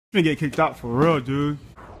Finna get kicked out for real, dude.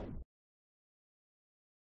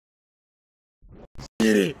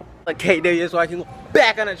 Get it. Okay, there you so I can go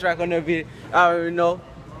back on the track on that video. I already know.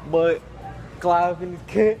 But Clive in the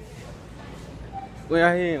kid. We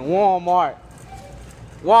out here in Walmart.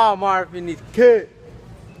 Walmart in this kid.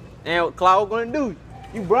 And what Clive gonna do?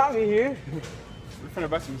 You brought me here. We finna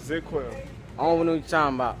buy some zip quill. I don't know what you're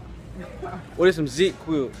talking about. What is some zip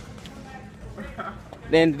quill?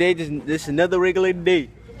 Then today, this another regular day.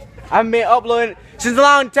 I've been uploading since a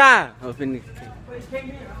long time.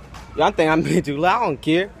 Y'all think I'm being too loud? I don't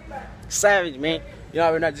care. Savage, man. You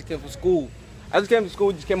know, I just came from school. I just came from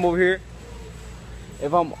school, just came over here.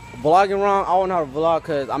 If I'm vlogging wrong, I don't know how to vlog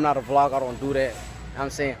because I'm not a vlog. I don't do that. You know what I'm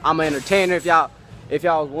saying? I'm an entertainer if y'all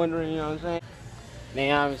was wondering, you know what I'm saying? Man,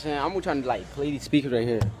 you know what I'm saying? I'm trying to like play these speakers right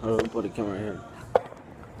here. Hold on, let me put the camera right here.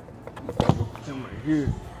 Camera right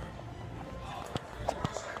here.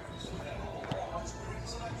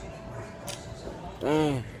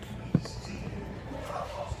 Dang.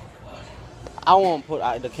 I want to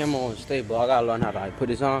put the camera on stable. I gotta learn how to like, put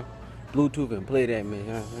this on Bluetooth and play that, man. You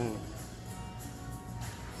know what I'm saying?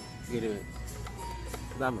 Get it.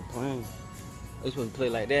 Cause I've been playing. I just want to play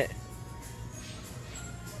like that.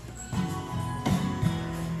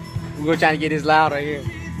 We're gonna try to get this loud right here.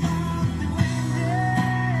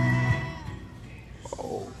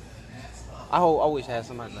 Oh. I wish I had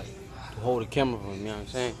somebody like to hold the camera for me, you know what I'm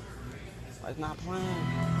saying? But it's not playing.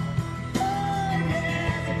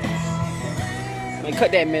 Man,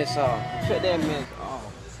 cut that mess off. Cut that mess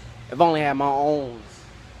off. If I only had my own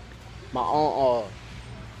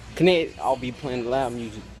connect, I'll be playing loud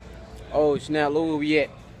music. Oh snap, look where we at.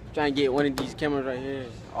 Trying to get one of these cameras right here.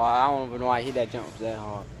 Oh, I don't even know why I hit that jump that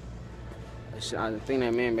hard. I think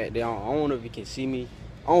that man back there, I don't know if he can see me.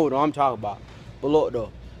 I don't know what I'm talking about. But look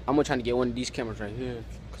though, I'm gonna try to get one of these cameras right here.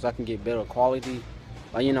 Cause I can get better quality.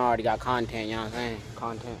 Like, you know, I already got content, you know what I'm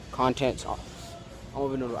saying? Content's off. I don't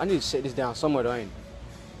even know. I need to set this down somewhere though, ain't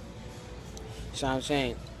it? So I'm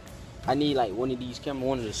saying, I need like one of these cameras,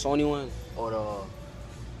 one of the Sony ones, or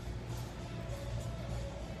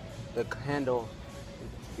the Canon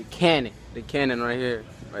right here,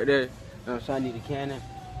 right there. You know what I'm saying? I need a Canon.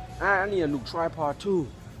 I need a new tripod too.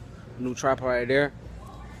 A new tripod right there.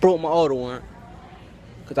 Broke my other one,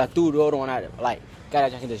 cause I threw the other one out. Like,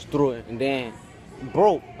 God, I can just throw it, and then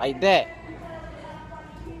broke like that.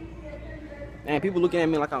 Man, people looking at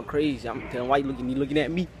me like I'm crazy. I'm telling why you looking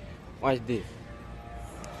at me. Watch this.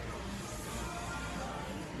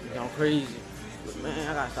 I'm crazy. But man,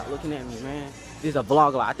 I gotta stop looking at me, man. This is a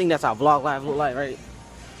vlog live. I think that's how vlog live look like, right?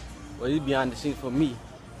 Well, it's behind the scenes for me. You know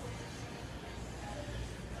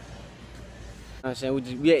what I'm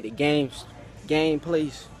saying? We at the game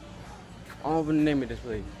place. I don't even know the name of this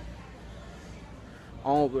place. I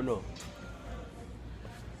don't even know.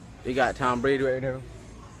 They got Tom Brady right there.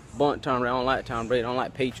 Bunt Tom Brady. I don't like Tom Brady. I don't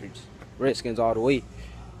like Patriots. Redskins all the way.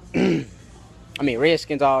 I mean,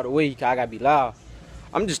 Redskins all the way. I gotta be loud.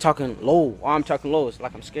 I'm just talking low. While I'm talking low, it's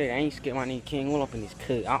like I'm scared. I ain't scared. My name King Will up in this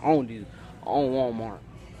cut. I own these. I own Walmart.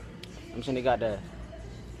 I'm saying they got the.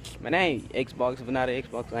 Man, that ain't Xbox. If it's not an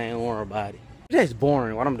Xbox, I ain't worried about it. That's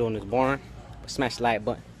boring. What I'm doing is boring. Smash the like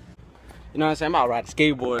button. You know what I'm saying? I'm about to ride a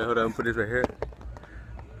skateboard. Hold on, put this right here.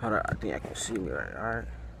 Hold on, I think I can see me right. Alright.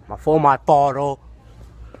 My phone, my photo.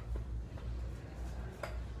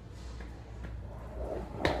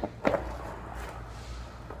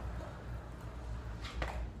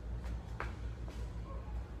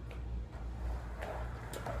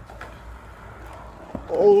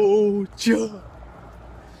 Oh, Joe.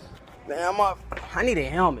 Man, I need a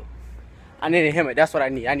helmet. I need a helmet. That's what I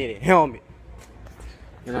need. I need a helmet.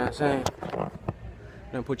 You know what I'm saying?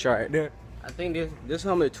 Then put y'all right there. I think this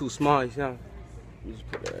helmet is too small. You know? You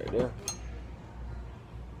just put that right there.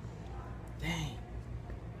 Dang.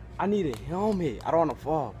 I need a helmet. I don't want to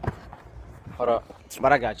fall. Hold up.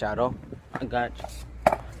 But I got y'all though. I got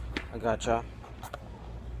y'all.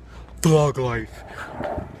 Vlog life.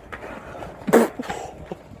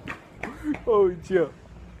 Oh, Joe.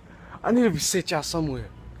 I need to sit y'all somewhere.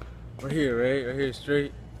 Right here, right? Right here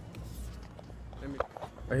straight.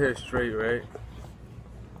 Right here straight, right?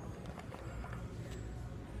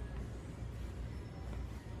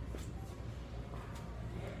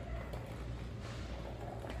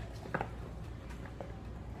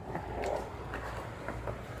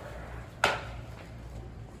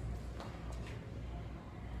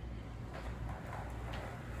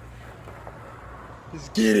 Let's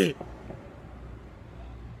get it.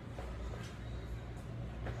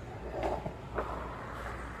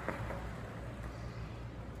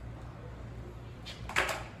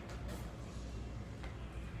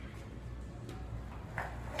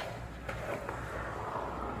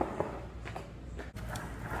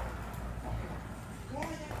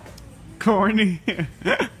 Corny. Oh,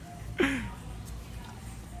 they're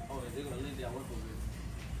gonna leave that work over here.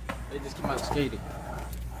 They just came out skating.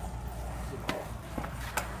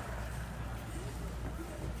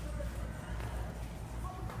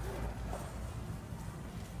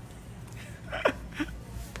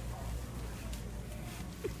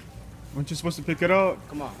 Weren't you supposed to pick it up?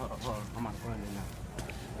 Come on, hold on. I'm on the front now.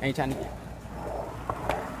 I ain't trying to get.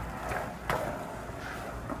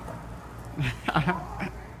 Come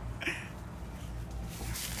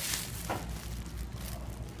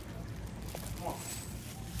on.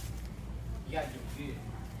 You gotta do good.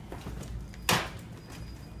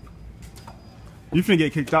 You finna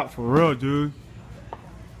get kicked out for real, dude.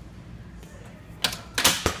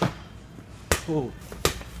 Whoa.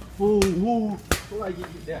 Who I get you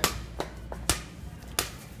that?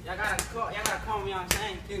 Y'all gotta come, you know what I'm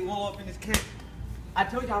saying? You can go up in this kit. I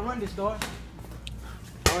told you I run this store.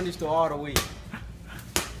 I run this store all the way.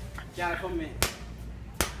 Gotta come in.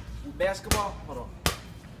 Basketball? Hold on.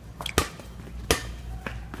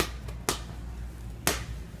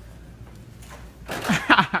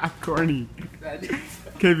 Corny.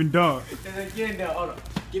 Kevin Dunk. Get in there, hold on.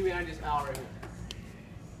 Give me on this hour right here.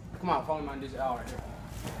 Come on, follow me on this hour right here.